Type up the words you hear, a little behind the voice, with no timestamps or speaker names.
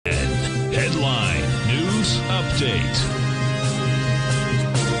Headline News Update.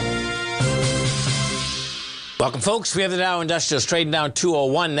 Welcome, folks. We have the Dow Industrials trading down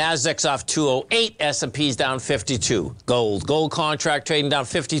 201. Nasdaq's off 208. S&P's down 52. Gold contract trading down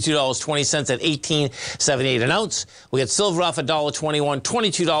 $52.20 at $18.78 an ounce. We had silver off $1.21,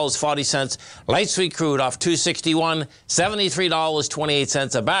 $22.40. Light sweet crude off $2.61,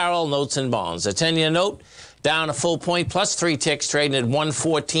 $73.28 a barrel. Notes and bonds. A 10-year note down a full point plus 3 ticks, trading at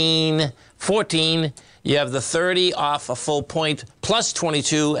 114.14. You have the 30 off a full point plus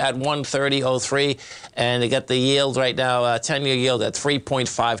 22 at 130.03. And they got the yield right now, 10-year yield at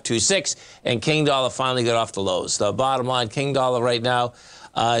 3.526. And King Dollar finally got off the lows. The bottom line, King Dollar right now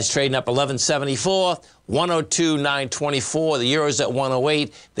is trading up 11.74, 102.924. The euro's at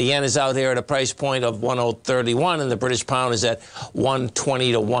 108. The yen is out here at a price point of 103.1, and the British pound is at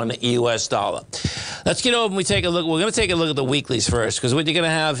 120 to 1 U.S. dollar. Let's get over and we take a look. We're going to take a look at the weeklies first, because what you're going to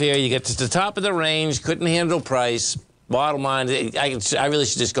have here, you get to the top of the range, couldn't handle price. Bottom line, I really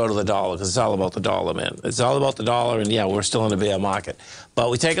should just go to the dollar, because it's all about the dollar, man. It's all about the dollar, and yeah, we're still in a bear market. But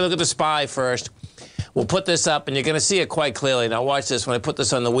we take a look at the SPY first. We'll put this up, and you're going to see it quite clearly. Now, watch this. When I put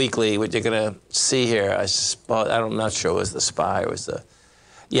this on the weekly, what you're going to see here, I'm not sure it was the SPY or was the...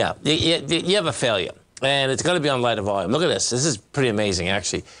 Yeah, you have a failure, and it's going to be on lighter volume. Look at this. This is pretty amazing,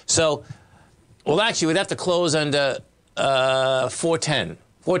 actually. So, well, actually, we'd have to close under 410,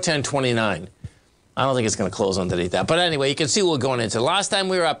 410.29. I don't think it's going to close underneath that. But anyway, you can see what we're going into. Last time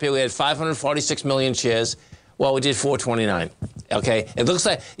we were up here, we had 546 million shares. Well, we did 429. Okay, it looks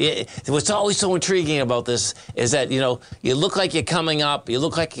like what's always so intriguing about this is that, you know, you look like you're coming up, you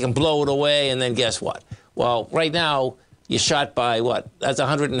look like you can blow it away, and then guess what? Well, right now you're shot by what?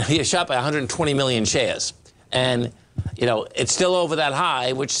 You're shot by 120 million shares, and you know it's still over that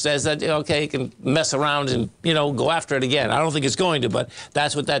high, which says that okay, you can mess around and go after it again. I don't think it's going to, but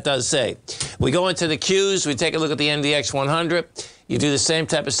that's what that does say. We go into the Qs. We take a look at the NDX 100. You do the same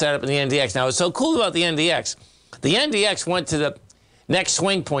type of setup in the NDX. Now, what's so cool about the NDX? The NDX went to the next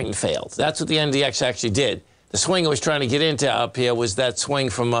swing point and failed. That's what the NDX actually did. The swing it was trying to get into up here was that swing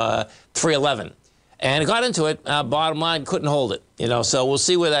from 311. And it got into it. Bottom line, couldn't hold it. So we'll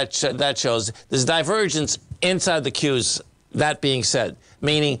see where that shows. There's divergence inside the Qs, that being said.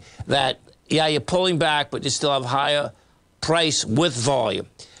 Meaning that, yeah, you're pulling back, but you still have higher price with volume.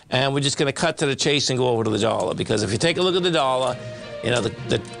 And we're just going to cut to the chase and go over to the dollar. Because if you take a look at the dollar,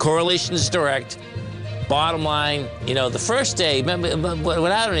 the correlation is direct. Bottom line, the first day, remember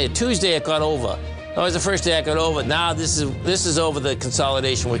what happened here? Tuesday it got over. That was the first day I got over. Now this is over the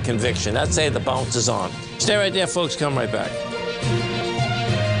consolidation with conviction. That's say the bounce is on. Stay right there, folks. Come right back.